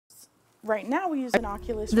right now we use an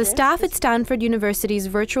Oculus The Rift. staff at Stanford University's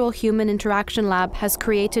Virtual Human Interaction Lab has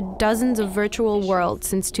created dozens of virtual worlds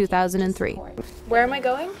since 2003. Where am I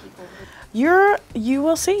going? You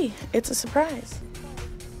will see. It's a surprise.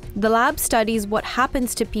 The lab studies what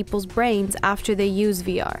happens to people's brains after they use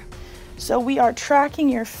VR. So we are tracking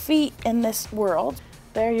your feet in this world.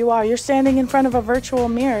 There you are. You're standing in front of a virtual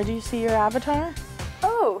mirror. Do you see your avatar?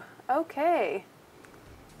 Oh, okay.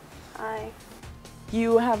 Hi.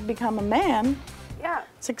 You have become a man. Yeah.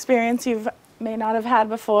 It's an experience you may not have had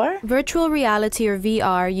before. Virtual reality, or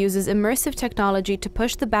VR, uses immersive technology to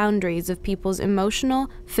push the boundaries of people's emotional,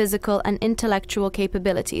 physical, and intellectual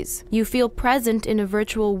capabilities. You feel present in a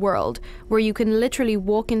virtual world where you can literally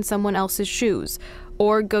walk in someone else's shoes,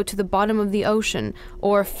 or go to the bottom of the ocean,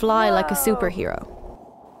 or fly like a superhero.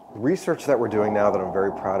 The research that we're doing now that I'm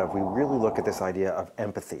very proud of, we really look at this idea of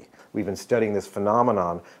empathy. We've been studying this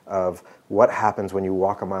phenomenon of what happens when you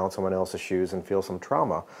walk a mile in someone else's shoes and feel some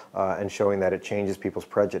trauma, and showing that it changes people's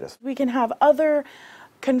prejudice. We can have other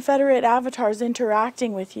Confederate avatars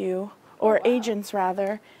interacting with you, or agents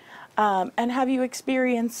rather, and have you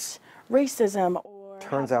experience racism.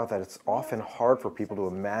 Turns out that it's often hard for people to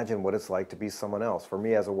imagine what it's like to be someone else. For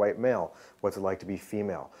me as a white male, what's it like to be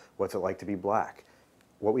female? What's it like to be black?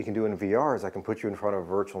 What we can do in VR is I can put you in front of a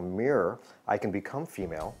virtual mirror. I can become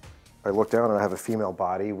female. I look down and I have a female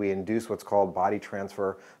body. We induce what's called body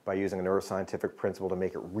transfer by using a neuroscientific principle to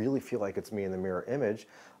make it really feel like it's me in the mirror image.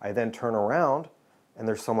 I then turn around and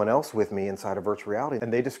there's someone else with me inside of virtual reality,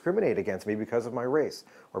 and they discriminate against me because of my race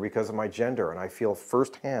or because of my gender, and I feel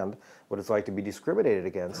firsthand what it's like to be discriminated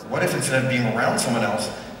against. What if instead of being around someone else,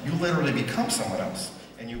 you literally become someone else?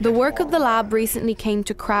 The work of the lab recently came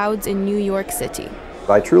to crowds in New York City.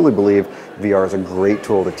 I truly believe VR is a great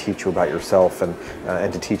tool to teach you about yourself and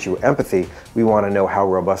to teach you empathy. We want to know how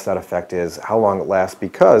robust that effect is, how long it lasts,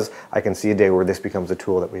 because I can see a day where this becomes a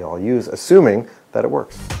tool that we all use, assuming that it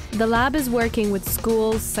works. The lab is working with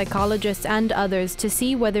schools, psychologists, and others to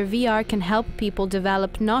see whether VR can help people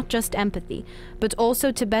develop not just empathy, but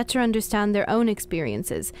also to better understand their own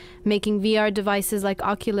experiences, making VR devices like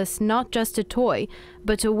Oculus not just a toy,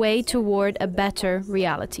 but a way toward a better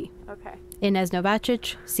reality. Okay. Ines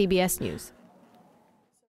Novacic, CBS News.